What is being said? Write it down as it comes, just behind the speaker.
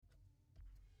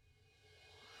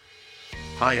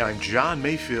Hi, I'm John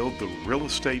Mayfield, the Real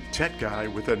Estate Tech Guy,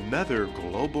 with another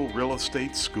Global Real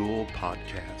Estate School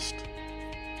podcast.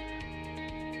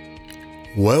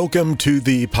 Welcome to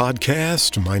the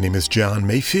podcast. My name is John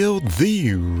Mayfield,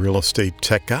 the Real Estate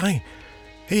Tech Guy.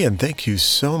 Hey, and thank you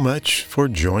so much for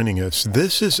joining us.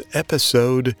 This is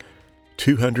episode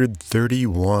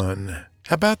 231.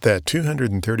 How about that?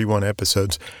 231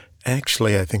 episodes.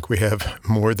 Actually, I think we have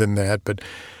more than that, but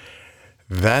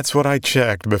that's what I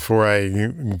checked before I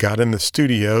got in the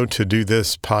studio to do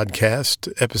this podcast,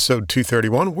 episode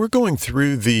 231. We're going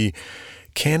through the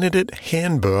Candidate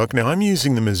Handbook. Now, I'm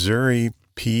using the Missouri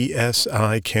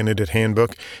PSI Candidate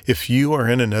Handbook. If you are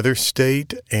in another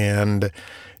state and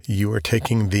you are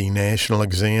taking the national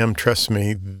exam, trust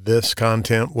me, this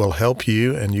content will help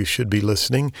you and you should be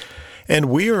listening. And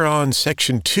we are on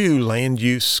Section 2, Land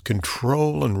Use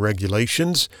Control and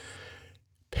Regulations,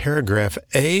 Paragraph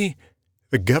A,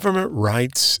 the government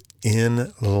rights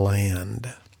in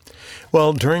land.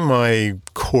 Well, during my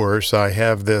course, I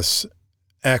have this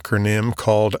acronym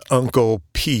called Uncle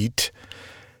Pete.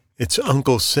 It's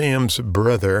Uncle Sam's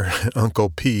brother, Uncle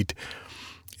Pete.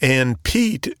 And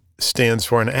Pete stands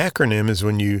for, an acronym is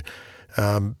when you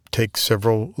take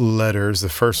several letters, the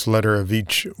first letter of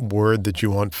each word that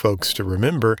you want folks to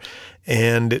remember,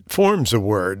 and it forms a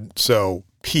word. So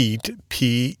Pete,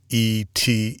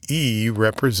 P-E-T-E,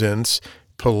 represents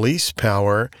police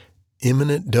power,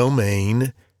 eminent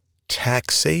domain,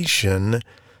 taxation,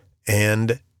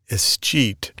 and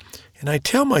escheat. And I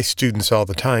tell my students all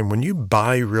the time, when you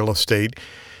buy real estate,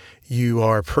 you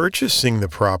are purchasing the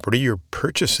property, you're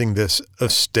purchasing this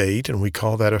estate, and we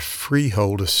call that a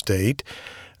freehold estate.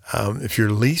 If you're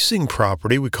leasing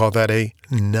property, we call that a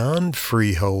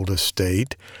non-freehold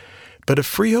estate. But a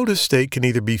freehold estate can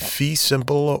either be fee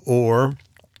simple or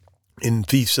in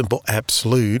fee simple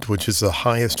absolute, which is the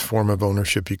highest form of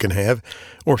ownership you can have,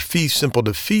 or fee simple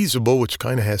to feasible, which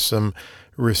kind of has some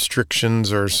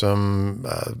restrictions or some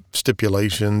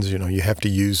stipulations. You know, you have to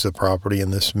use the property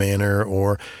in this manner,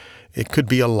 or it could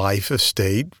be a life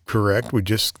estate, correct? We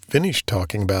just finished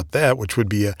talking about that, which would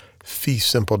be a fee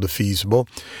simple to feasible.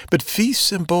 But fee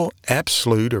simple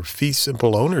absolute or fee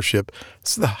simple ownership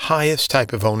is the highest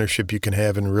type of ownership you can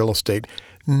have in real estate.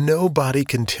 Nobody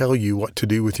can tell you what to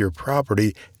do with your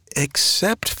property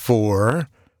except for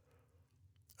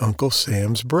Uncle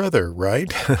Sam's brother,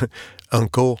 right?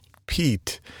 Uncle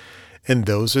Pete. And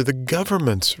those are the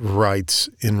government's rights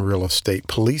in real estate.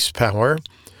 Police power,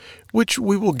 which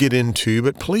we will get into,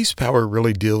 but police power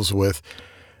really deals with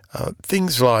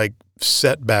things like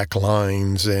setback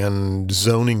lines and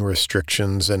zoning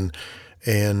restrictions and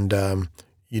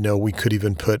we could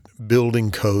even put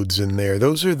building codes in there.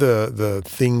 Those are the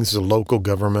things the local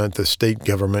government, the state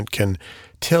government can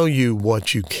tell you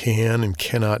what you can and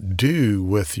cannot do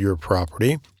with your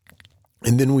property.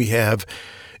 And then we have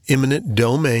eminent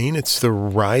domain. It's the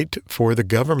right for the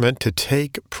government to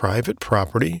take private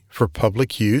property for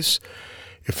public use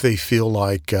if they feel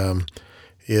like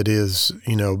it is,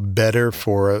 better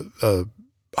for a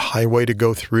highway to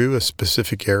go through a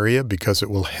specific area because it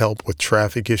will help with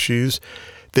traffic issues.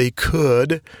 They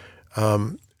could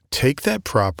take that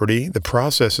property. The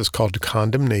process is called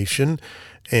condemnation,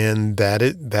 and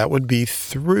that would be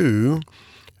through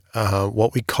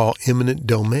what we call eminent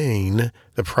domain.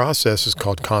 The process is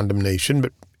called condemnation,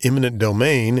 but eminent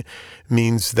domain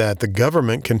means that the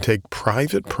government can take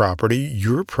private property,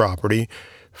 your property,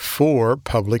 for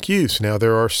public use. Now,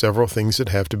 there are several things that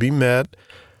have to be met.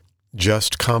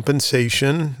 Just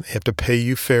compensation, they have to pay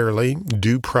you fairly,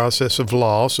 due process of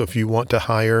law. So if you want to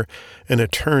hire an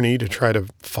attorney to try to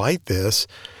fight this,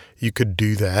 you could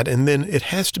do that. And then it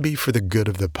has to be for the good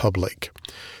of the public.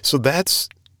 So that's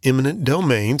eminent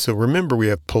domain. So remember, we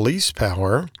have police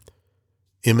power,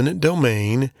 eminent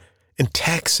domain, and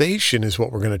taxation is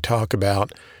what we're going to talk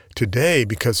about today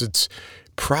because it's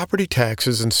property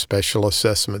taxes and special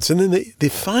assessments. And then the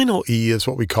final E is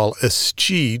what we call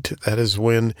escheat. That is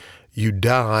when you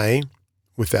die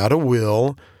without a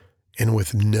will and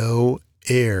with no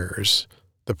heirs.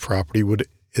 The property would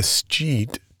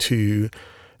escheat to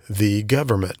the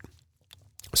government.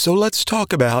 So let's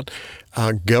talk about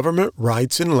government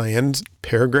rights in land,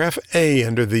 paragraph A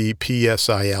under the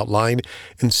PSI outline.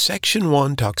 And section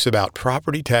 1 talks about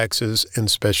property taxes and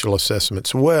special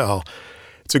assessments. Well,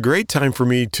 it's a great time for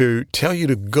me to tell you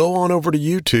to go on over to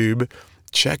YouTube,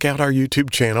 check out our YouTube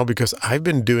channel, because I've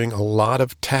been doing a lot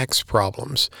of tax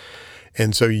problems.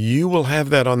 And so you will have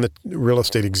that on the real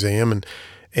estate exam.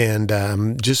 And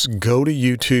just go to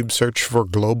YouTube, search for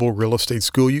Global Real Estate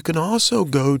School. You can also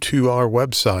go to our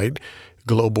website,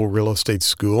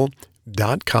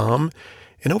 globalrealestateschool.com,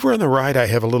 And over on the right, I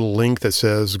have a little link that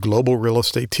says Global Real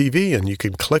Estate TV, and you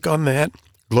can click on that.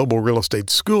 Global Real Estate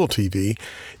School TV.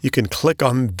 You can click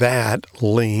on that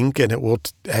link, and it will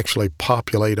actually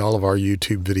populate all of our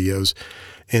YouTube videos.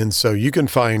 And so you can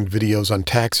find videos on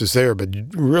taxes there, but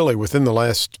really within the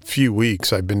last few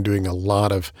weeks, I've been doing a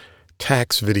lot of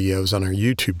tax videos on our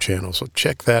YouTube channel. So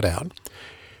check that out.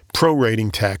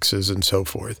 Prorating taxes and so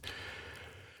forth.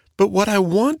 But what I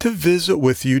want to visit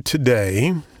with you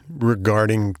today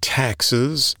regarding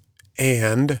taxes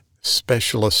and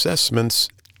special assessments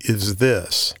is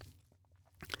this.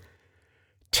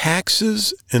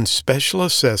 Taxes and special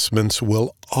assessments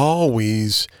will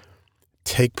always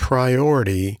take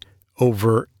priority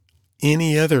over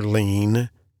any other lien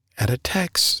at a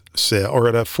tax sale or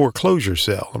at a foreclosure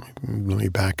sale. Let me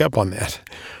back up on that.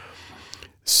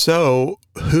 So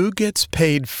who gets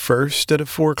paid first at a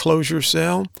foreclosure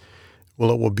sale?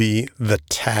 Well, it will be the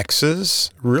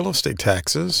taxes, real estate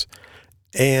taxes,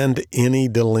 and any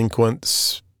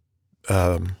delinquent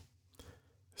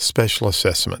special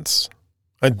assessments.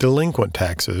 Delinquent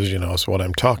taxes, is what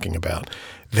I'm talking about.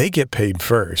 They get paid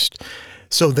first.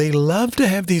 So they love to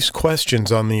have these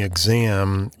questions on the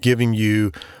exam, giving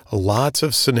you lots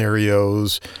of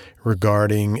scenarios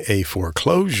regarding a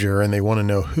foreclosure, and they want to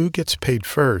know who gets paid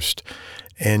first.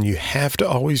 And you have to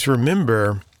always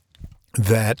remember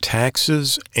that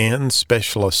taxes and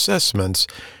special assessments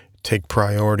take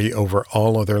priority over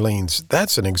all other liens.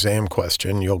 That's an exam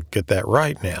question. You'll get that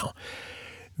right now.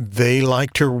 They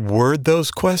like to word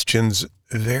those questions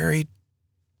very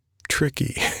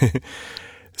tricky.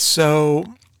 So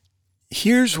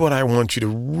here's what I want you to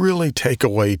really take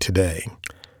away today.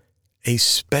 A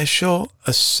special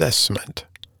assessment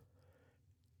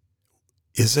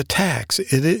is a tax.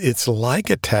 It's like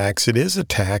a tax. It is a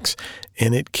tax,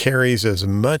 and it carries as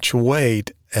much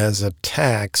weight as a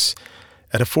tax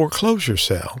at a foreclosure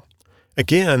sale.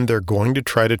 Again, they're going to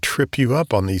try to trip you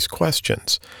up on these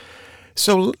questions.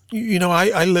 So,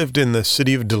 I lived in the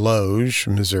city of Desloge,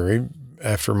 Missouri.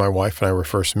 After my wife and I were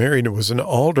first married, it was an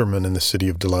alderman in the city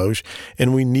of Desloge,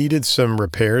 and we needed some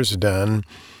repairs done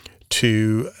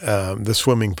to the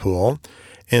swimming pool.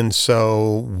 And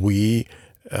so we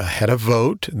had a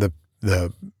vote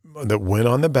that went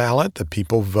on the ballot. The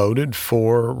people voted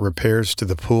for repairs to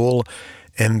the pool,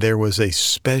 and there was a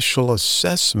special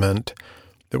assessment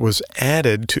that was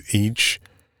added to each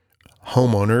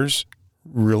homeowner's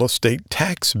real estate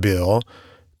tax bill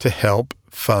to help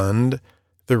fund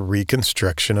the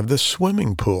reconstruction of the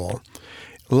swimming pool.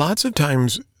 Lots of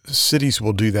times cities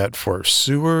will do that for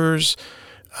sewers,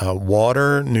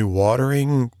 water, new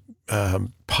watering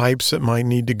pipes that might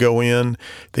need to go in.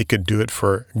 They could do it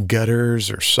for gutters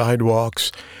or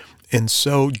sidewalks. And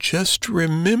so just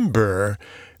remember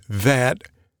that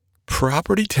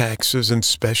property taxes and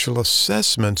special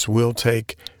assessments will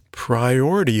take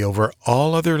priority over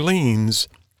all other liens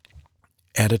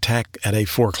at a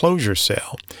foreclosure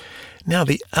sale. Now,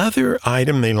 the other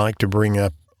item they like to bring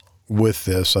up with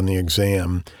this on the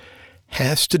exam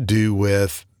has to do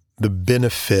with the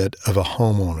benefit of a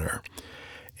homeowner.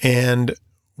 And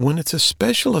when it's a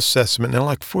special assessment, now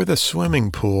like for the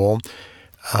swimming pool,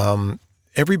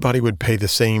 everybody would pay the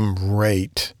same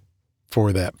rate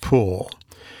for that pool.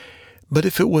 But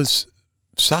if it was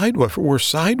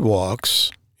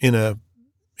sidewalks in a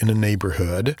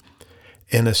neighborhood,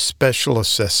 and a special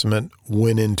assessment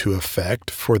went into effect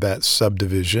for that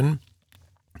subdivision,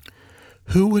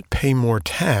 who would pay more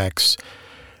tax?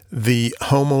 The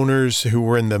homeowners who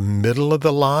were in the middle of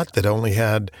the lot that only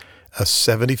had a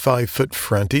 75-foot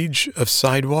frontage of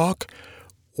sidewalk,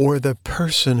 or the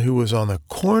person who was on the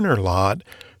corner lot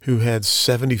who had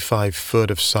 75 foot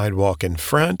of sidewalk in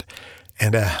front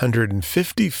and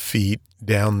 150 feet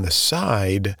down the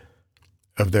side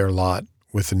of their lot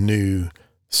with a new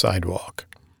sidewalk.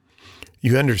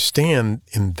 You understand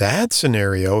in that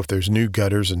scenario, if there's new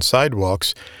gutters and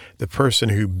sidewalks, the person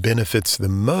who benefits the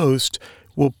most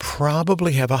will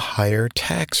probably have a higher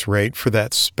tax rate for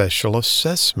that special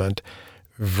assessment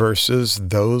versus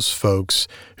those folks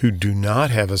who do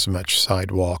not have as much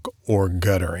sidewalk or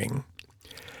guttering.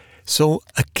 So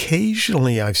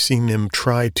occasionally I've seen them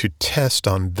try to test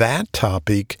on that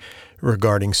topic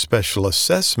regarding special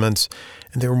assessments,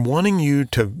 and they're wanting you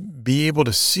to be able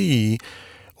to see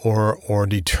or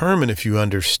determine if you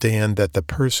understand that the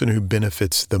person who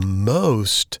benefits the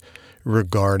most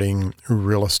regarding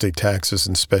real estate taxes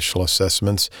and special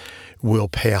assessments will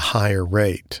pay a higher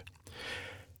rate.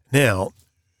 Now,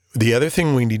 the other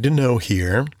thing we need to know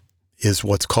here is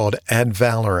what's called ad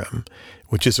valorem,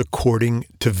 which is according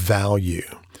to value.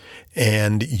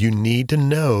 And you need to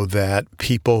know that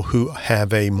people who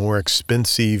have a more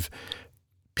expensive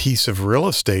piece of real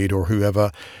estate, or who have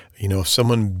if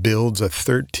someone builds a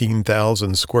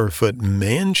 13,000 square foot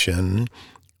mansion,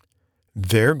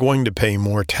 they're going to pay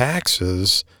more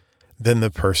taxes than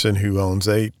the person who owns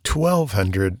a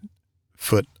 1,200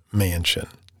 foot mansion.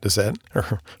 Does that,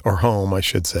 or home, I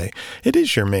should say. It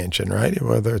is your mansion, right?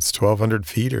 Whether it's 1,200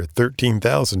 feet or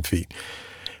 13,000 feet.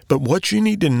 But what you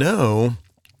need to know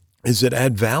is that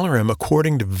ad valorem,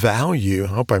 according to value, I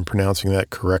hope I'm pronouncing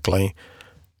that correctly.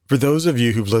 For those of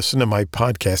you who've listened to my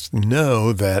podcast,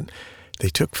 know that they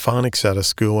took phonics out of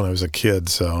school when I was a kid,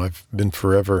 so I've been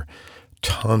forever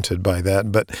taunted by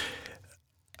that. But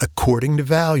according to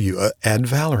value, ad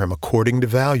valorem, according to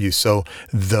value. So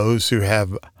those who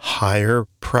have higher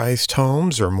priced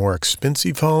homes or more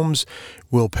expensive homes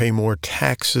will pay more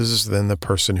taxes than the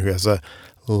person who has a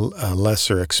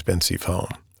lesser expensive home.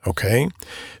 Okay?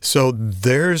 So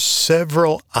there's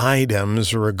several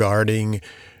items regarding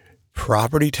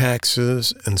property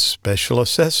taxes and special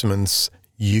assessments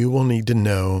you will need to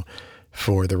know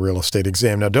for the real estate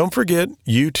exam. Now, don't forget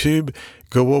YouTube.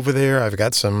 Go over there. I've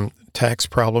got some tax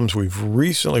problems we've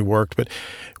recently worked, but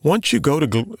once you go to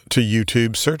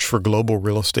YouTube, search for Global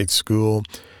Real Estate School,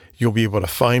 you'll be able to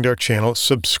find our channel,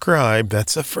 subscribe.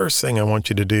 That's the first thing I want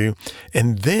you to do.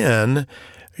 And then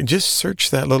just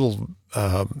search that little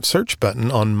search button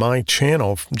on my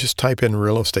channel. Just type in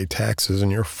real estate taxes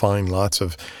and you'll find lots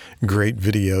of great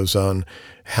videos on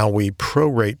how we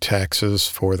prorate taxes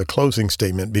for the closing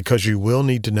statement, because you will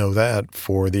need to know that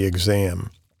for the exam.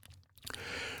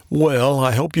 Well,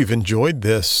 I hope you've enjoyed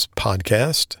this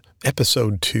podcast,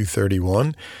 episode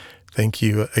 231. Thank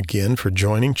you again for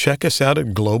joining. Check us out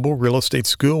at Global Real Estate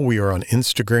School. We are on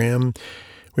Instagram.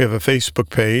 We have a Facebook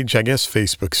page. I guess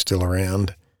Facebook's still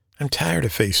around. I'm tired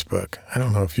of Facebook. I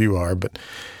don't know if you are, but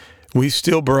we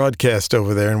still broadcast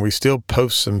over there and we still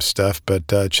post some stuff.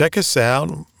 But check us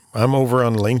out. I'm over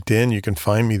on LinkedIn. You can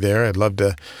find me there. I'd love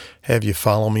to have you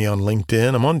follow me on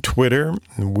LinkedIn. I'm on Twitter,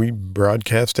 and we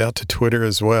broadcast out to Twitter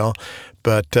as well.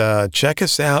 But check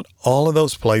us out, all of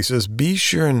those places. Be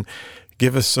sure and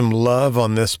give us some love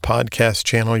on this podcast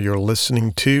channel you're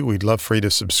listening to. We'd love for you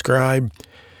to subscribe.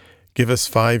 Give us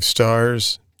 5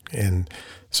 stars and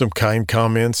some kind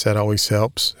comments. That always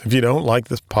helps. If you don't like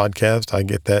this podcast, I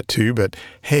get that too. But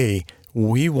hey,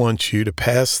 we want you to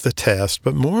pass the test.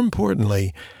 But more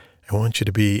importantly, I want you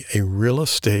to be a real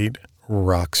estate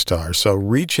rock star. So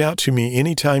reach out to me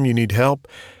anytime you need help.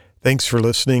 Thanks for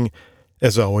listening.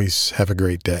 As always, have a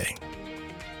great day.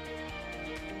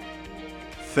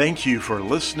 Thank you for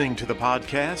listening to the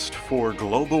podcast for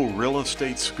Global Real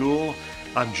Estate School.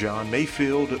 I'm John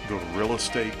Mayfield, the Real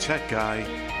Estate Tech Guy.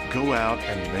 Go out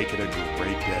and make it a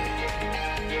great day.